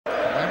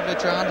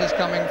only chant is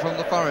coming from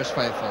the Forest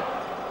faithful.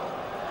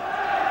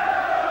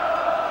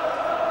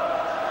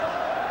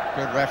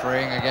 Good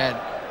refereeing again.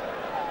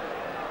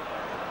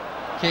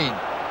 Keane.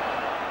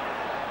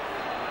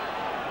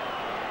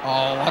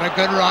 Oh, what a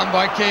good run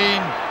by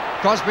Keane.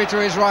 Crosby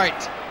to his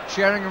right.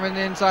 Sheringham in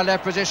the inside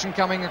left position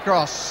coming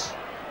across.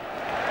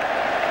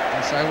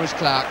 And so was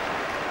Clark.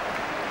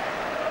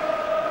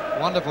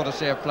 Wonderful to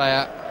see a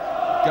player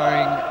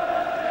going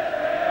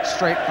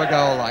straight for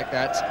goal like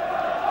that.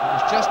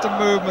 It was just a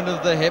movement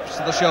of the hips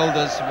to the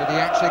shoulders, but he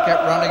actually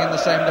kept running in the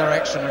same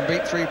direction and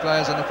beat 3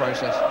 players in the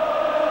process.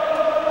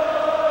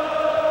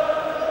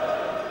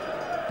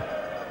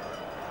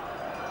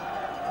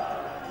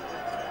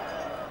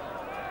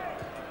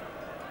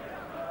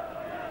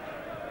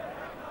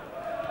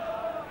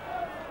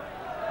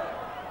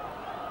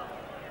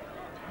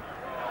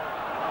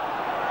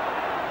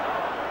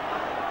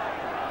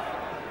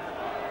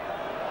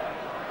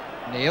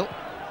 Neil.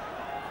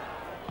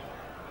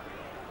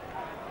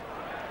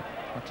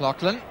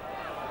 McLaughlin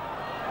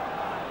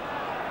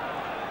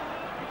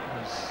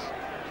was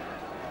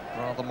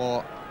rather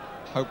more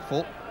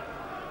hopeful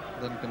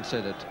than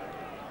considered.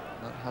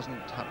 That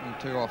hasn't happened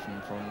too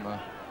often from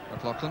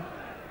McLaughlin.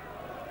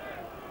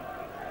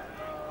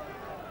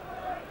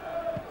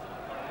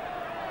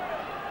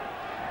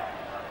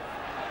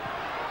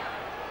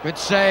 Good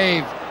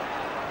save.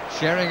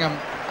 Sheringham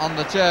on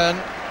the turn.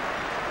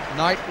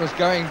 Knight was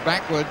going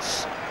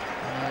backwards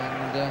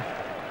and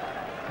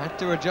had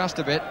to adjust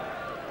a bit.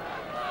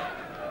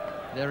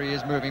 There he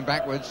is moving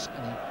backwards.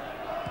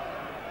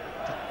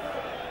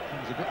 He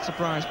was a bit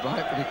surprised by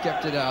it, but he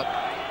kept it out.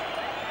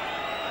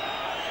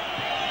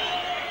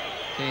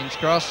 Keane's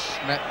cross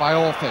met by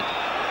Orford.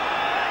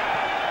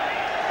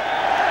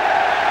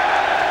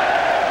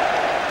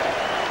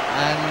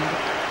 And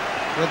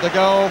with the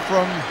goal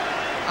from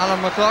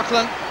Alan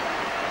McLaughlin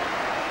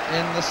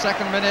in the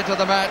 2nd minute of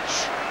the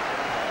match,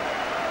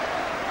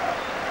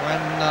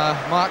 when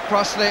Mark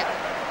Crossley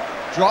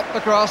dropped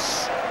the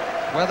cross,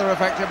 whether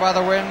affected by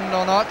the wind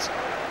or not,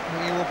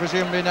 he will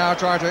presumably now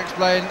try to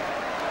explain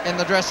in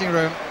the dressing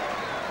room.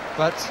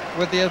 But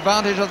with the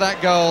advantage of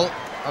that goal,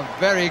 a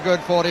very good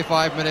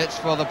 45 minutes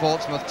for the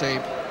Portsmouth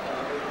team.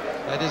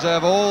 They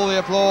deserve all the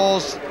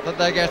applause that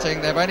they're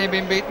getting. They've only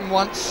been beaten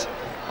once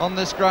on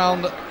this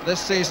ground this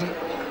season,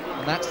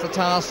 and that's the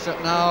task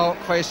that now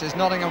faces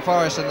Nottingham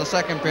Forest in the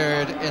 2nd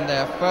period in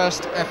their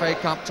first FA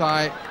Cup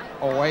tie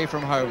away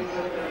from home.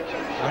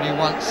 Only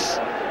once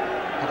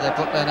have they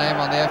put their name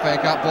on the FA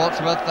Cup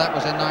Portsmouth. That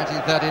was in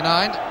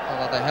 1939,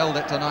 although they held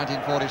it to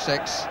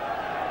 1946.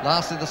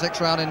 Last in the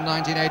 6th round in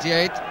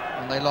 1988,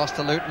 and they lost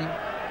to Luton.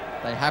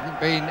 They haven't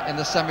been in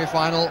the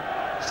semi-final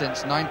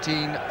since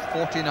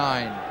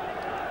 1949.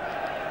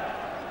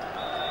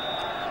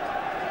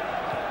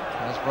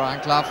 As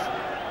Brian Clough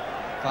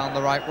found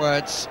the right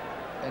words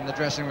in the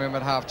dressing room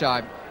at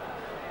half-time.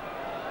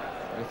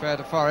 To be fair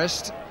to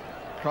Forest,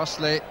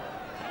 Crossley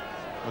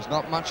was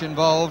not much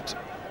involved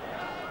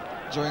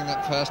during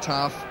that first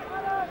half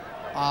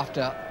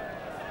after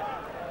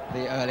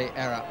the early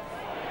error.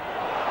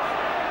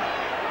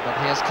 But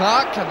here's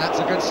Clark, and that's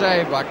a good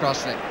save by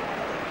Crossley.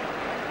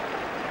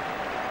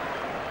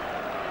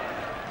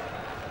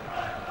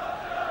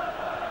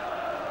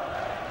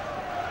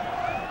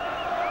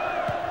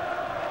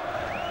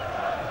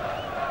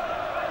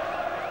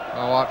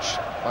 A watch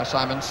by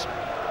Simons.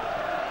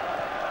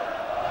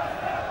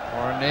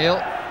 Or O'Neill.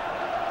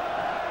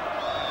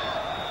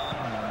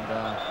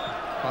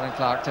 Colin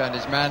Clark turned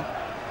his man,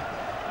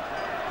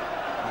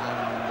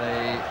 and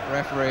the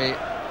referee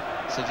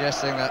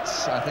suggesting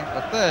that's, I think,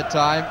 the 3rd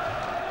time.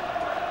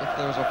 If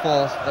there was a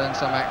 4th, then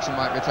some action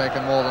might be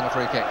taken more than a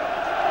free kick.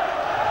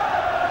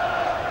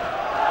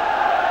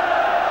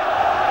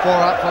 4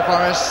 up for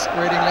Forest,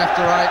 reading left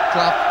to right.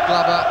 Clough,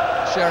 Glover,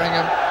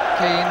 Sheringham,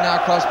 Keane,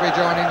 now Crosby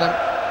joining them.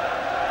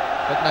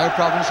 But no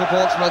problems for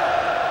Portsmouth.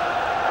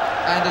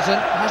 Anderson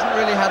hasn't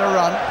really had a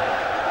run,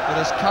 but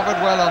has covered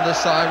well on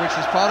this side, which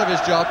is part of his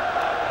job.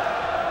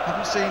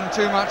 Haven't seen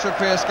too much of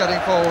Pearce getting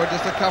forward,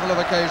 just a couple of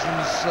occasions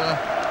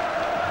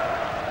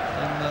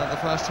in the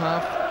first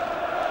half.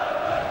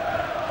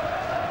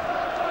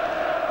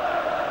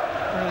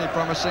 Really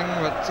promising,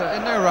 but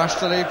in no rush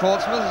to leave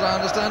Portsmouth, as I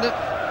understand it.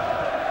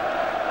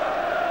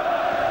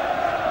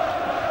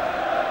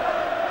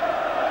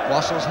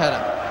 Wassell's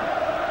header.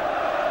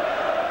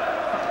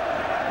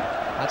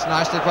 That's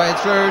nicely played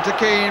through to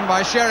Keane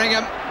by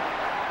Sheringham,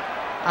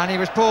 and he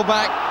was pulled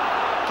back,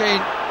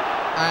 Keane,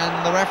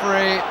 and the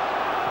referee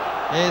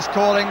is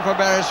calling for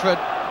Beresford.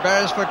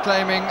 Beresford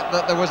claiming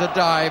that there was a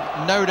dive.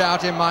 No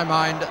doubt in my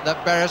mind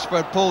that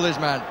Beresford pulled his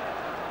man.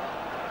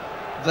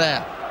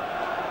 There.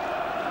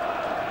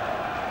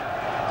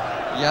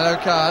 Yellow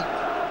card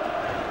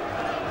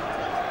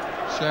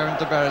shown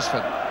to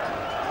Beresford.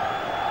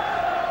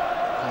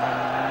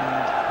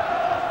 And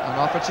an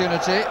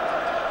opportunity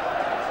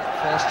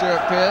for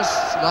Stuart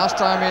Pearce. Last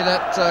time he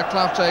let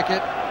Clough take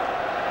it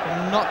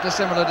from not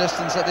dissimilar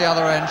distance at the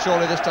other end.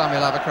 Surely this time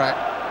he'll have a crack.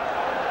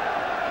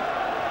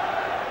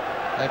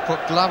 They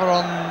put Glover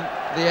on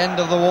the end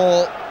of the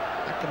wall,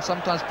 That can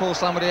sometimes pull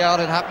somebody out.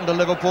 It happened to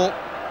Liverpool.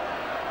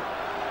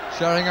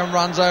 Sheringham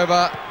runs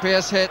over,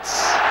 Pearce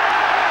hits,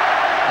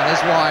 and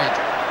is wide.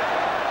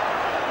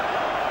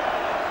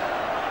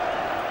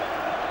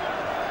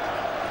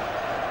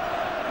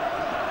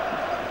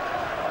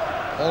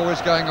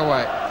 Always going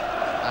away,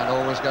 and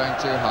always going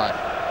too high.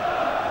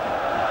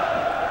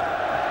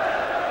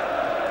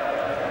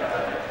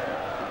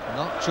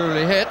 Not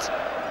truly hit.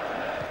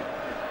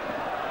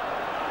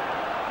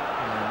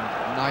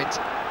 And Knight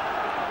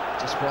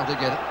just wanting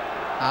to get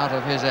out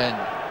of his end.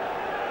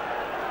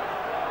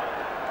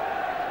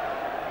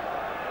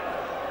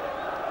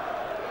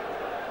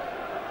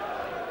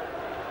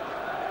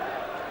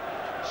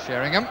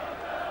 Sheringham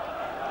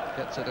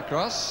gets it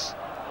across,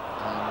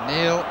 and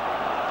Neil.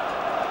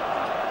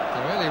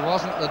 There really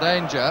wasn't the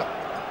danger,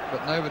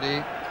 but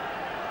nobody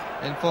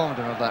informed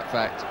him of that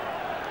fact.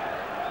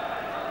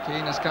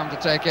 Keane has come to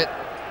take it.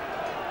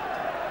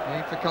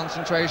 Need for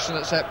concentration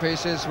at set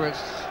pieces, which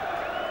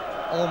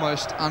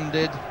almost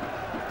undid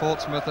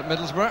Portsmouth at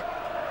Middlesbrough.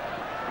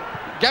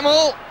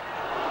 Gemmell!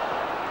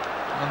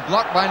 And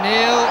blocked by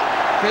Neil.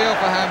 Appeal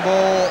for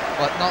handball,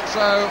 but not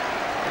so,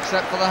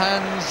 except for the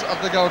hands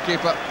of the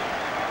goalkeeper.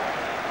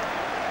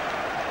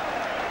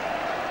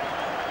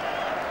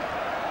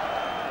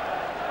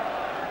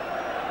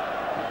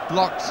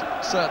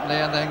 Blocked, certainly,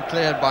 and then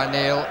cleared by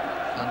Neil,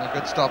 and a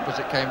good stop as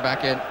it came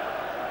back in.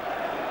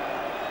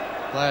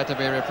 Player to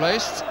be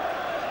replaced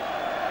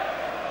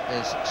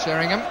is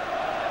Sheringham.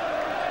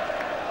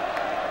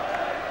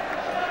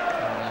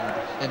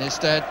 And in his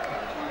stead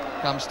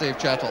comes Steve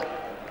Chettle.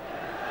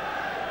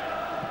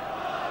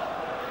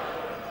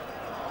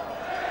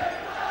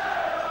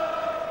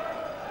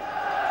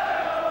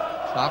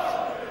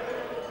 Tough.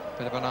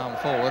 Bit of an arm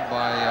forward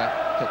by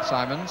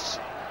Fitzsimons.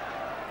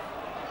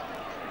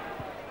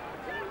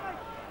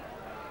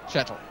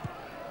 Chettle.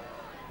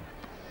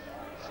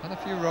 He's had a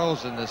few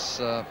roles in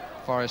this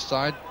Forest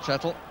side.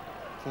 Chettle,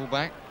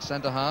 full-back,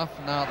 centre-half,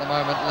 now at the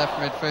moment left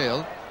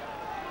midfield.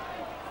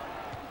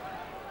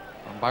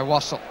 And by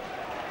Wassell.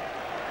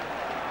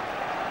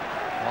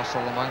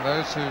 Wassell among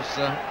those who's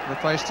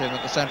replaced him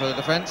at the centre of the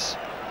defence.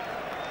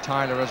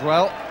 Tyler as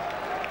well,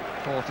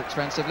 caught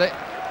expensively.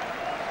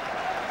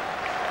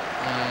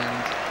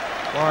 And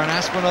Warren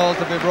Aspinall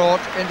to be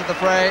brought into the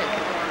fray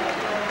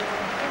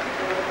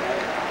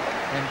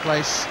in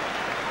place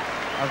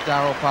of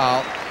Darryl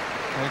Powell,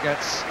 who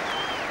gets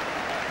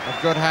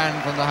a good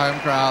hand from the home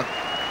crowd.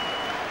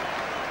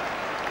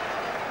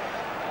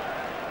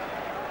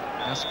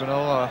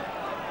 Aspinall, a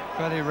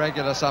fairly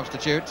regular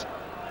substitute,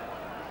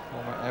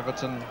 former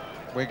Everton,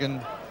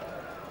 Wigan,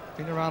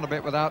 been around a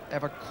bit without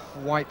ever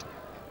quite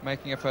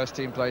making a first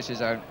team place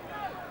his own.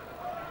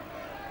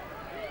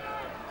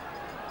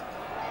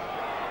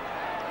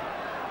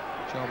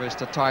 Job is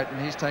to tighten.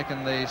 He's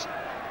taken the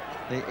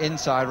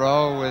inside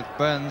role with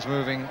Burns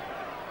moving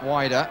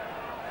wider.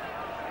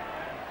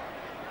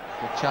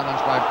 Good challenge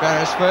by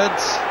Beresford,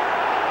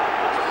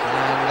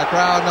 and the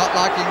crowd not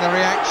liking the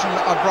reaction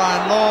of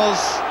Brian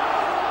Laws,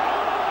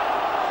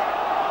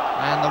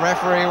 and the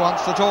referee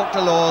wants to talk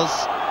to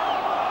Laws.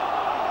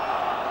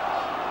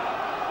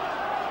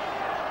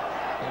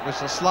 It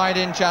was a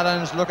slide-in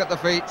challenge. Look at the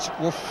feet.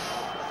 Woof.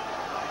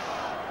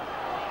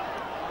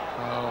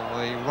 Well,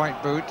 the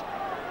right boot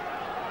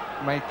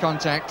made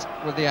contact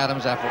with the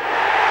Adams apple,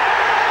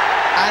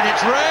 and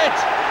it's red.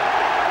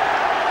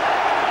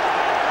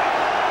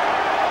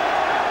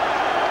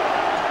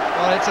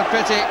 Well, it's a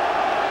pity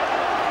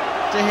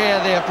to hear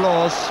the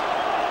applause,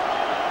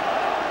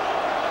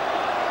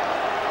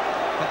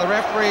 but the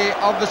referee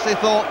obviously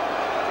thought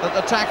that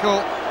the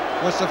tackle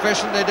was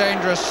sufficiently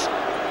dangerous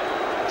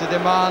to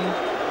demand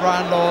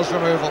Brian Law's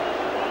removal.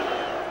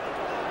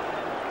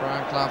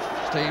 Brian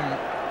Clough's team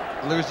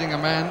losing a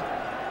man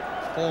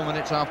 4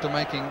 minutes after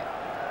making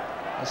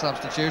a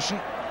substitution.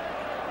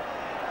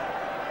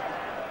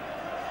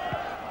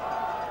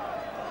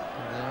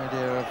 And the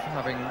idea of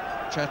having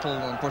Chettle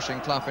and pushing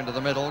Clough into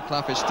the middle.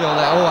 Clough is still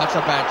there. Oh, that's a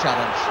bad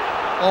challenge.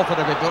 Awful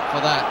to be booked for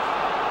that.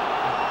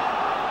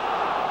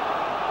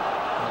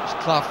 It was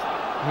Clough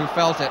who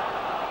felt it.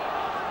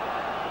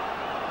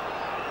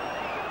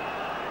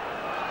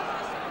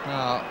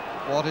 Now,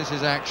 what is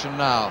his action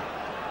now?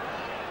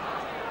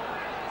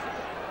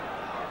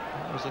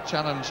 It was a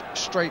challenge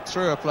straight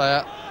through a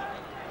player,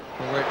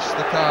 for which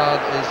the card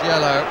is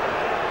yellow,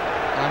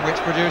 and which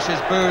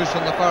produces boos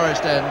from the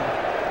Forest end.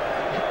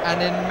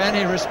 And in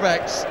many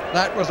respects,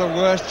 that was a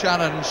worse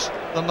challenge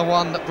than the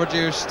one that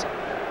produced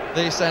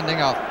the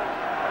sending off.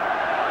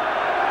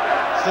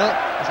 Still,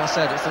 as I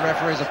said, it's the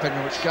referee's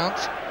opinion which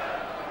counts.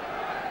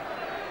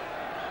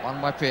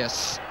 Won by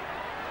Pearce.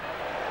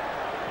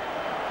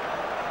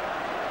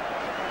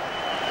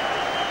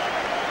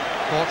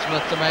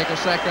 Portsmouth to make a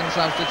second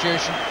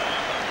substitution.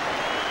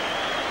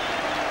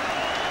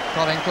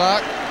 Colin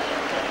Clark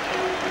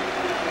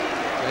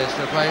is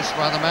replaced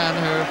by the man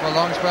who, for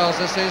long spells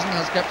this season,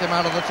 has kept him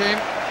out of the team,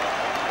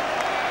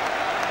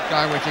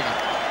 Guy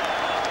Whittingham.